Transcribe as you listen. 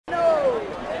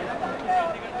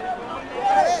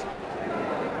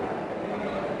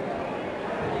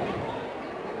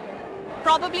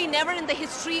probably never in the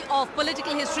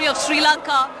political history of Sri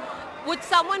Lanka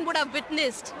someone would have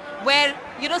witnessed where,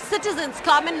 citizens,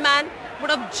 common man,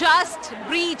 would have just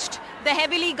breached the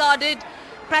heavily guarded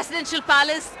presidential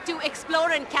palace to explore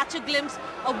and catch a glimpse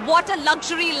of what a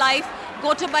luxury life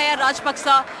Gotabaya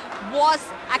Rajapaksa was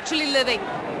actually living.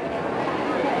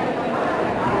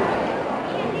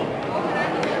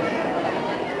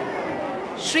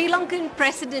 Sri Lankan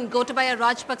President Gotabaya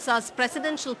Rajapaksa's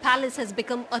presidential palace has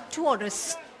become a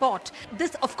tourist spot.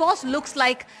 This, of course, looks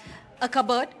like a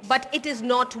cupboard, but it is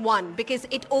not one, because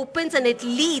it opens and it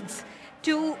leads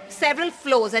to several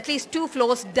floors, at least 2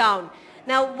 floors down.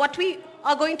 Now, what we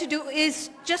are going to do is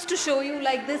just to show you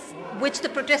like this, which the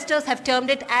protesters have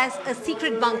termed it as a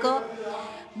secret bunker,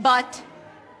 but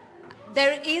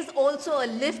there is also a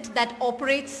lift that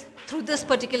operates through this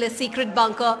particular secret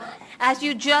bunker. As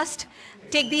you just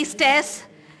take these stairs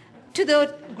to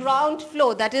the ground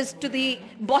floor, that is to the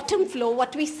bottom floor,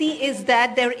 what we see is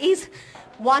that there is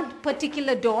one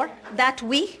particular door that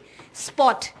we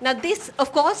spot. Now this,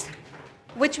 of course,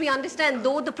 which we understand,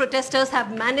 though the protesters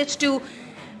have managed to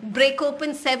break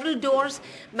open several doors,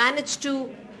 managed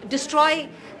to destroy,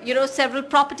 several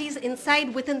properties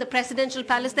inside within the presidential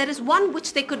palace, there is one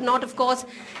which they could not, of course,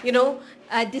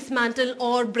 dismantle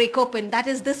or break open. That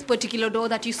is this particular door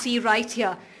that you see right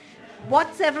here.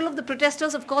 What several of the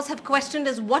protesters, of course, have questioned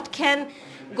is what can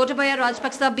Gotabaya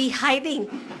Rajapaksa be hiding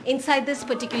inside this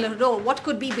particular door? What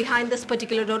could be behind this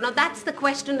particular door? Now, that's the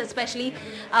question, especially,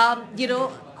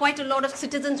 quite a lot of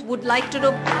citizens would like to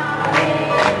know.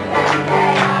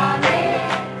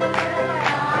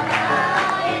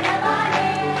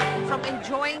 From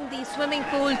enjoying the swimming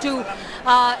pool to,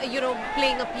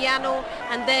 playing a piano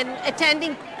and then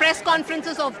attending press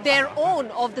conferences of their own,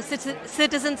 of the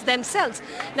citizens themselves.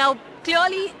 Now,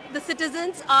 clearly, the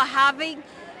citizens are having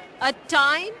a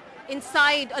time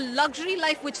inside a luxury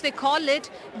life, which they call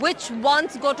it, which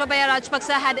once Gotabaya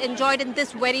Rajapaksa had enjoyed in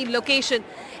this very location.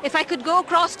 If I could go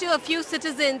across to a few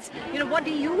citizens, what do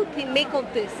you make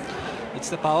of this? It's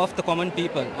the power of the common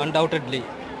people, undoubtedly,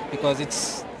 because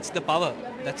it's the power.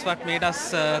 That's what made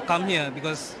us come here,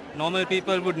 because normal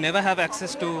people would never have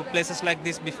access to places like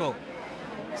this before.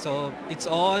 So it's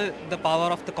all the power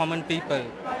of the common people.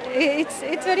 It's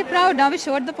very proud. Now we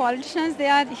showed the politicians they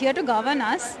are here to govern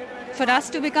us, for us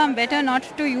to become better, not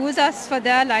to use us for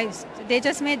their lives. They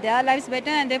just made their lives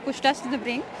better and they pushed us to the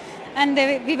brink. And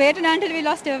we waited until we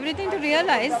lost everything to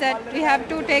realize that we have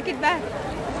to take it back.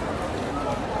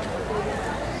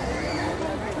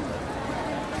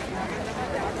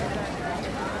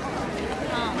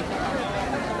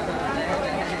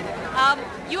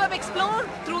 You have explored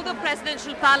through the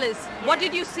presidential palace. What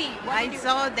did you see? I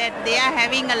saw that they are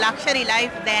having a luxury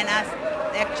life than us.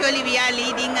 Actually, we are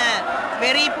leading a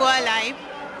very poor life.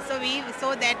 So we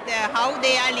saw that how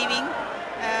they are living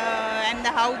and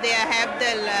how they have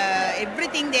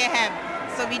everything they have.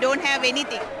 So we don't have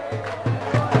anything.